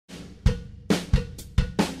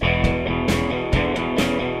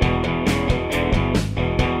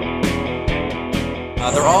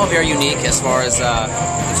They're all very unique as far as the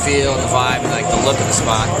feel, the vibe, and like the look of the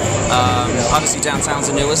spot. Obviously, downtown's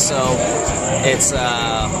the newest, so it's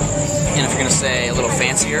if you're gonna say a little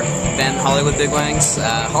fancier than Hollywood Big Wangs.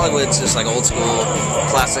 Hollywood's just like old school,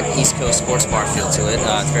 classic East Coast sports bar feel to it.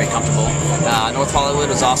 It's very comfortable. North Hollywood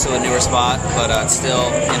was also a newer spot, but it's still,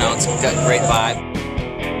 it's got a great vibe.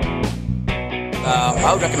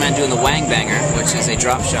 I would recommend doing the Wang Banger, which is a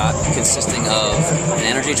drop shot consisting of an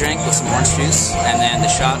energy drink with some orange juice, and then the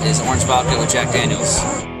shot is orange vodka with Jack Daniels.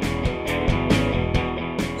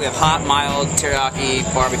 We have hot, mild, teriyaki,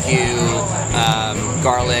 barbecue,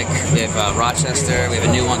 garlic. We have Rochester. We have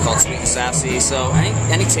a new one called Sweet and Sassy. So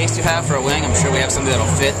any taste you have for a wing, I'm sure we have something that'll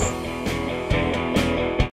fit.